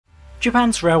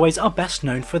Japan's railways are best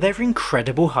known for their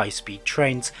incredible high-speed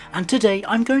trains, and today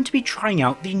I'm going to be trying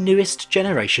out the newest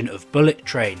generation of bullet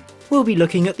train. We'll be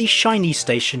looking at the shiny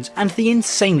stations and the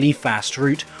insanely fast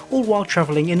route, all while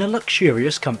travelling in a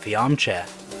luxurious comfy armchair.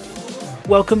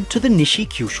 Welcome to the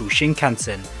Kyushu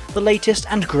Shinkansen, the latest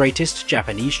and greatest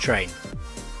Japanese train.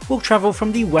 We'll travel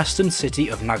from the western city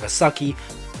of Nagasaki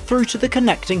through to the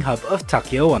connecting hub of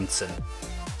Takeo-Onsen.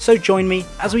 So join me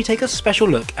as we take a special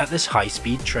look at this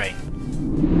high-speed train.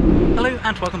 Hello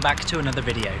and welcome back to another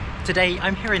video. Today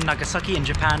I'm here in Nagasaki in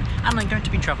Japan and I'm going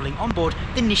to be travelling on board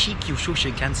the Kyushu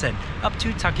Shinkansen up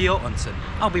to Takeo-Onsen.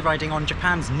 I'll be riding on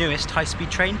Japan's newest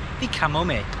high-speed train, the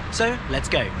Kamome. So let's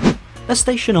go. A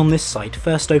station on this site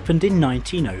first opened in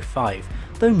 1905,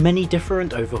 though many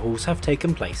different overhauls have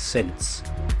taken place since.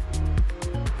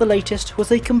 The latest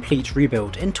was a complete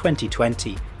rebuild in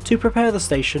 2020 to prepare the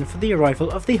station for the arrival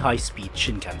of the high-speed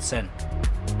Shinkansen.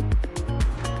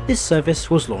 This service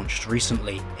was launched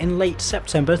recently, in late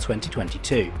September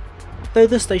 2022, though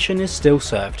the station is still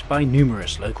served by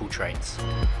numerous local trains.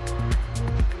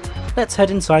 Let's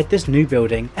head inside this new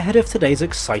building ahead of today's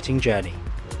exciting journey.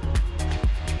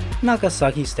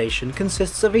 Nagasaki Station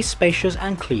consists of a spacious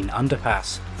and clean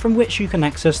underpass, from which you can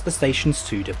access the station's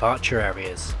two departure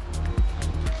areas.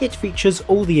 It features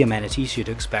all the amenities you'd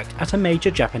expect at a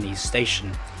major Japanese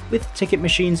station, with ticket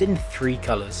machines in 3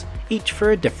 colours, each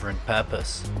for a different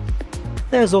purpose.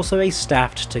 There's also a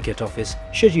staffed ticket office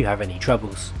should you have any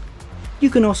troubles.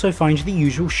 You can also find the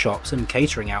usual shops and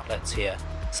catering outlets here,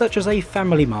 such as a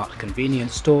Family Mart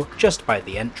convenience store just by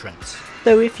the entrance.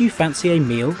 Though if you fancy a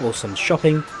meal or some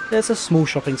shopping, there's a small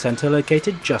shopping centre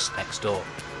located just next door.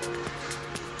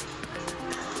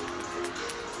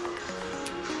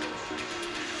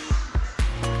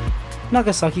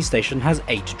 Nagasaki Station has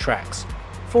 8 tracks.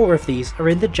 4 of these are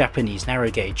in the Japanese narrow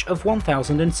gauge of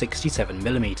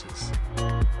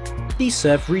 1067mm. These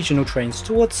serve regional trains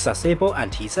towards Sasebo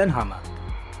and Hisenhama.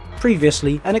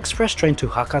 Previously, an express train to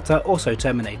Hakata also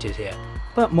terminated here,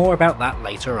 but more about that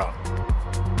later on.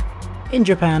 In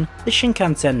Japan, the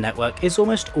Shinkansen network is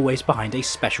almost always behind a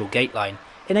special gate line,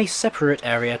 in a separate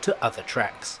area to other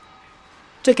tracks.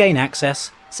 To gain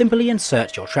access, simply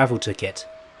insert your travel ticket.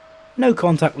 No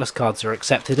contactless cards are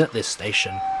accepted at this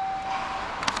station.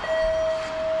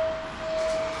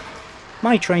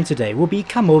 My train today will be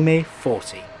Kamome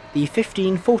 40, the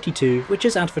 1542 which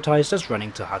is advertised as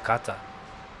running to Hakata.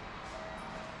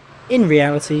 In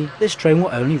reality, this train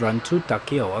will only run to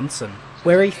Takeo-Onsen,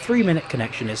 where a 3-minute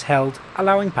connection is held,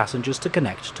 allowing passengers to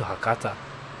connect to Hakata.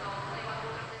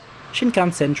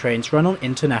 Shinkansen trains run on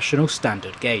international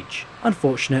standard gauge.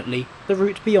 Unfortunately, the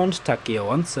route beyond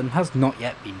Takeo-Onsen has not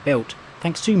yet been built,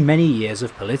 thanks to many years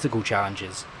of political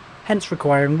challenges, hence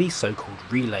requiring the so-called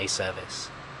relay service.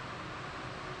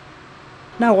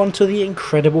 Now on to the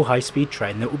incredible high-speed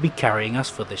train that will be carrying us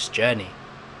for this journey.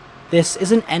 This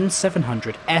is an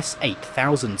N700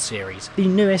 S8000 series, the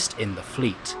newest in the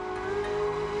fleet.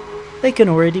 They can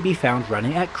already be found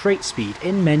running at great speed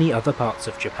in many other parts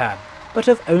of Japan, but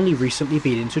have only recently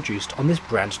been introduced on this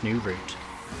brand new route.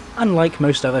 Unlike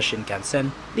most other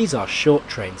Shinkansen, these are short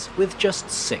trains with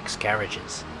just 6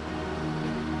 carriages.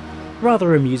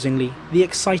 Rather amusingly, the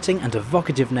exciting and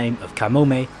evocative name of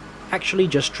Kamome actually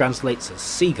just translates as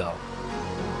seagull.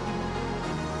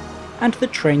 And the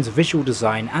train's visual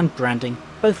design and branding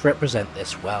both represent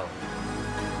this well.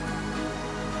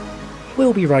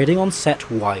 We'll be riding on set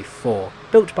Y4,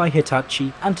 built by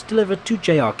Hitachi and delivered to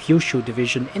JR Kyushu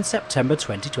Division in September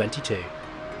 2022.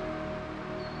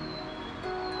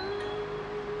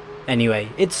 Anyway,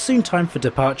 it's soon time for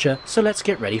departure, so let's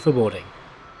get ready for boarding.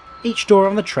 Each door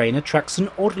on the train attracts an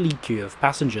orderly queue of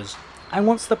passengers, and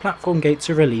once the platform gates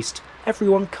are released,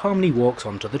 everyone calmly walks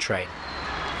onto the train.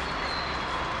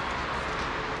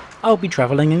 I'll be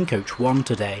travelling in coach 1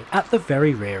 today, at the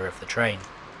very rear of the train.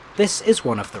 This is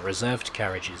one of the reserved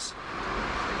carriages.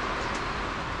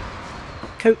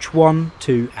 Coach 1,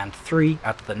 2 and 3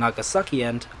 at the Nagasaki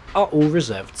end are all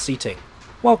reserved seating,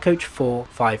 while coach 4,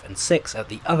 5 and 6 at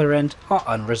the other end are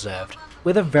unreserved,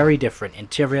 with a very different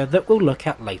interior that we'll look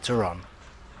at later on.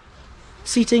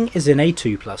 Seating is in a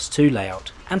 2+2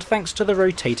 layout, and thanks to the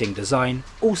rotating design,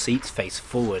 all seats face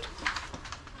forward.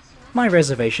 My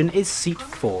reservation is seat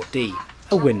 4D,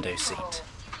 a window seat.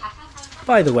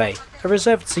 By the way, a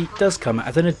reserved seat does come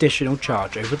at an additional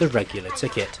charge over the regular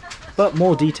ticket, but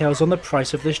more details on the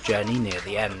price of this journey near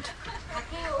the end.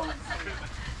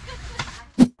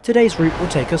 Today's route will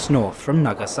take us north from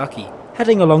Nagasaki,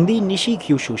 heading along the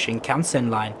Kyushu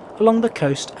Shinkansen line along the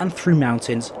coast and through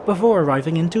mountains before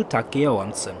arriving into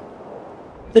Takeo-Onsen.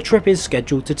 The trip is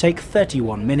scheduled to take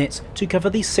 31 minutes to cover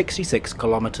the 66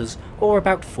 kilometres or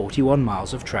about 41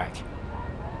 miles of track.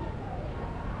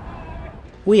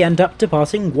 We end up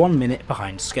departing 1 minute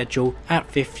behind schedule at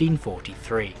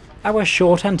 15:43. Our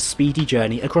short and speedy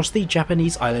journey across the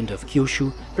Japanese island of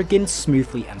Kyushu begins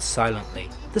smoothly and silently.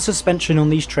 The suspension on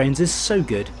these trains is so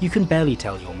good you can barely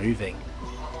tell you're moving.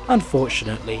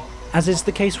 Unfortunately, as is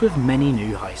the case with many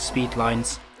new high-speed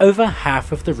lines, over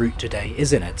half of the route today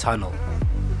is in a tunnel.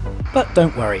 But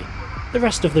don't worry, the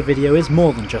rest of the video is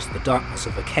more than just the darkness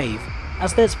of a cave,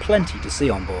 as there's plenty to see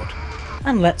on board.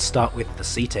 And let's start with the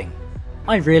seating.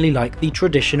 I really like the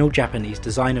traditional Japanese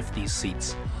design of these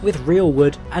seats, with real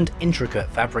wood and intricate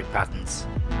fabric patterns.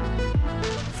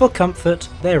 For comfort,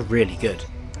 they're really good.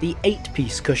 The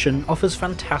 8-piece cushion offers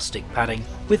fantastic padding,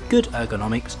 with good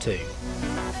ergonomics too.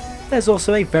 There's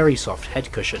also a very soft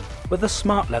head cushion, with a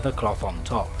smart leather cloth on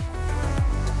top.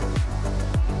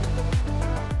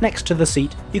 Next to the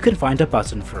seat, you can find a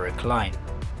button for recline.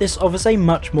 This offers a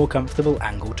much more comfortable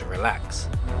angle to relax.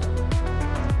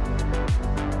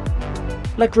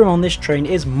 Legroom on this train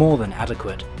is more than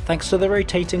adequate, thanks to the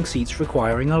rotating seats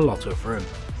requiring a lot of room.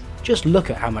 Just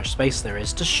look at how much space there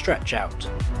is to stretch out.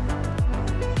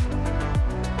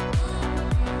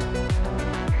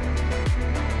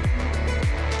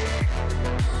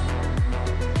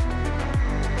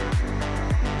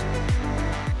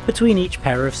 Between each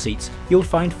pair of seats, you'll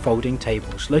find folding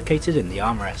tables located in the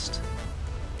armrest.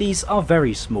 These are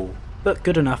very small, but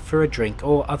good enough for a drink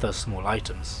or other small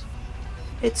items.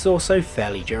 It's also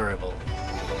fairly durable.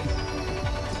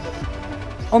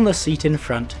 On the seat in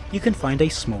front, you can find a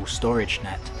small storage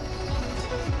net.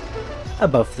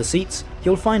 Above the seats,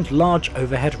 you'll find large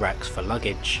overhead racks for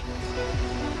luggage.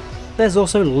 There's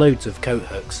also loads of coat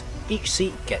hooks, each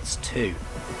seat gets 2.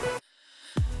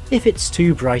 If it's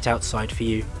too bright outside for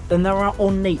you, then there are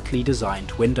ornately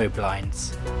designed window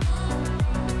blinds.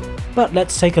 But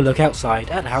let's take a look outside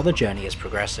at how the journey is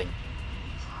progressing.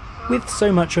 With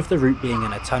so much of the route being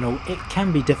in a tunnel, it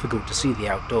can be difficult to see the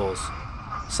outdoors.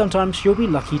 Sometimes you'll be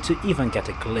lucky to even get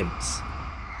a glimpse.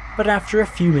 But after a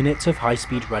few minutes of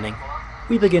high-speed running,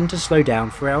 we begin to slow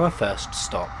down for our first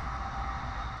stop.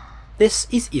 This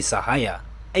is Isahaya,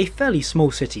 a fairly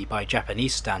small city by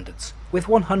Japanese standards, with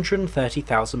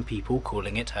 130,000 people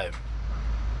calling it home.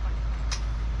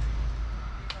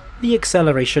 The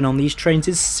acceleration on these trains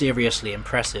is seriously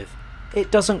impressive.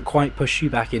 It doesn't quite push you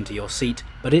back into your seat,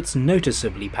 but it's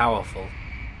noticeably powerful.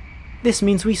 This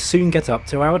means we soon get up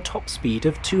to our top speed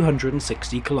of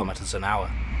 260 km an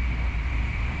hour.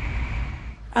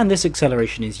 And this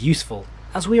acceleration is useful,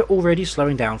 as we are already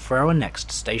slowing down for our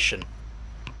next station.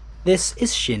 This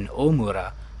is Shin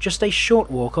Omura, just a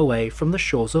short walk away from the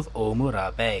shores of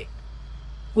Omura Bay.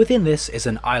 Within this is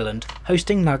an island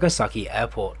hosting Nagasaki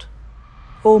Airport.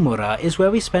 Omura is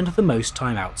where we spend the most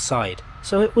time outside,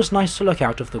 so it was nice to look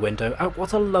out of the window at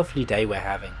what a lovely day we're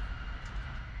having.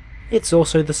 It's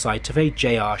also the site of a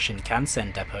JR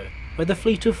Shinkansen depot, where the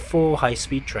fleet of 4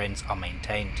 high-speed trains are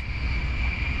maintained.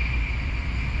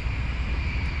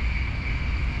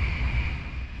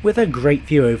 With a great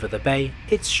view over the bay,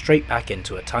 it's straight back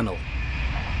into a tunnel.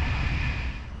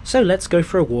 So let's go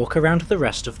for a walk around the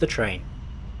rest of the train.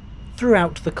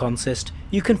 Throughout the consist,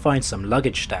 you can find some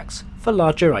luggage stacks for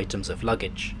larger items of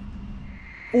luggage.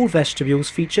 All vestibules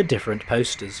feature different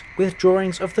posters, with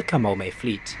drawings of the Kamome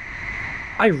fleet.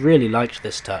 I really liked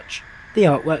this touch. The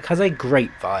artwork has a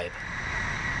great vibe.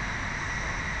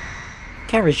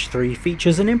 Carriage 3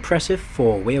 features an impressive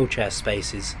 4 wheelchair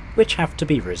spaces, which have to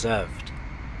be reserved.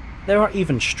 There are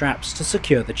even straps to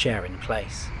secure the chair in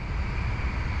place.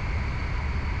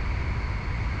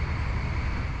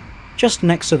 Just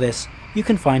next to this, you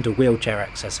can find a wheelchair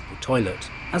accessible toilet,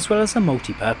 as well as a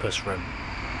multi-purpose room.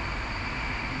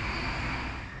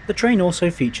 The train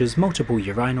also features multiple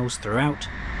urinals throughout,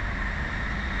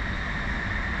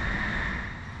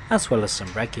 as well as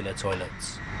some regular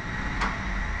toilets.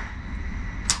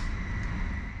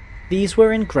 These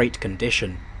were in great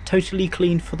condition, totally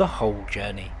clean for the whole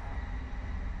journey.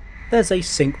 There's a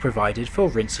sink provided for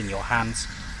rinsing your hands,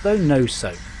 though no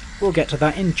soap. We'll get to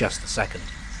that in just a second.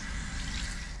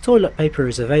 Toilet paper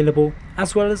is available,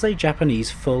 as well as a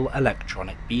Japanese full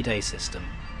electronic bidet system.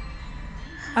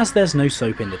 As there's no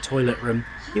soap in the toilet room,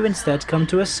 you instead come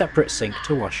to a separate sink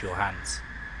to wash your hands.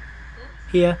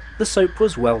 Here, the soap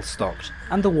was well stocked,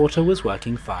 and the water was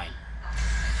working fine.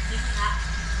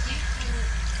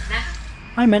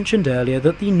 I mentioned earlier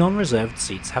that the non-reserved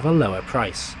seats have a lower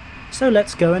price, so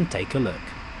let's go and take a look.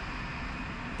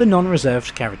 The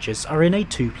non-reserved carriages are in a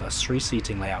 2+3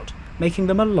 seating layout, making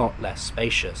them a lot less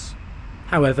spacious.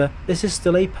 However, this is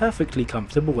still a perfectly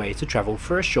comfortable way to travel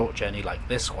for a short journey like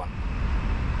this one.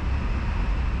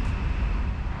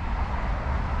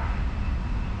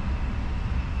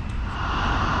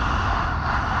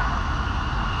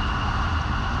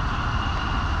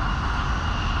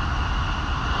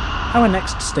 Our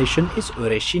next station is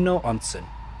Ureshino-Onsen.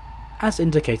 As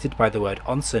indicated by the word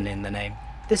onsen in the name,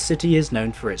 this city is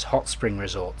known for its hot spring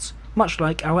resorts, much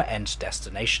like our end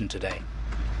destination today.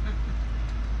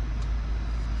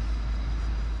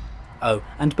 Oh,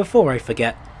 and before I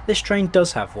forget, this train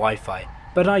does have Wi-Fi,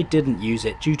 but I didn't use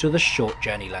it due to the short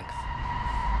journey length.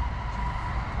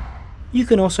 You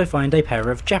can also find a pair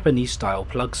of Japanese-style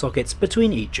plug sockets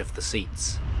between each of the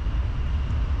seats.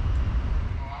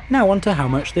 Now on to how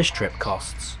much this trip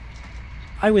costs.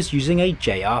 I was using a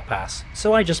JR pass,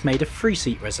 so I just made a free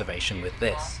seat reservation with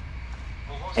this.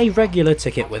 A regular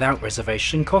ticket without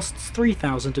reservation costs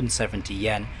 3,070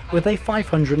 yen, with a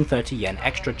 530 yen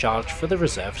extra charge for the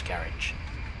reserved carriage.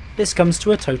 This comes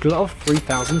to a total of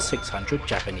 3,600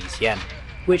 Japanese yen,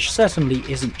 which certainly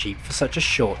isn't cheap for such a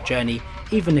short journey,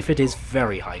 even if it is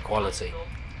very high quality.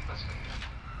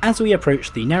 As we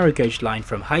approach the narrow gauge line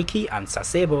from Haiki and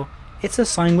Sasebo, it's a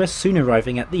sign we're soon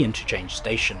arriving at the interchange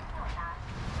station.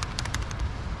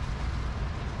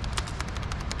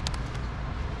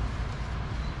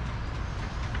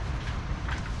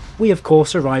 We of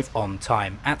course arrive on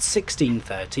time at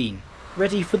 16:13,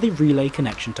 ready for the relay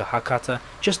connection to Hakata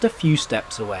just a few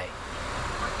steps away.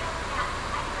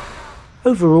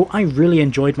 Overall, I really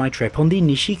enjoyed my trip on the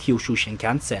Kyushu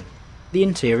Shinkansen. The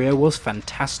interior was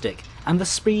fantastic, and the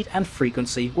speed and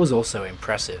frequency was also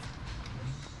impressive.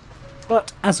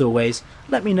 But as always,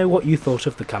 let me know what you thought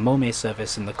of the Kamome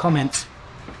service in the comments,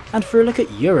 and for a look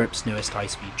at Europe's newest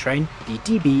high-speed train, the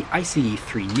DB ICE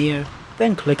 3 Neo,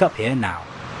 then click up here now.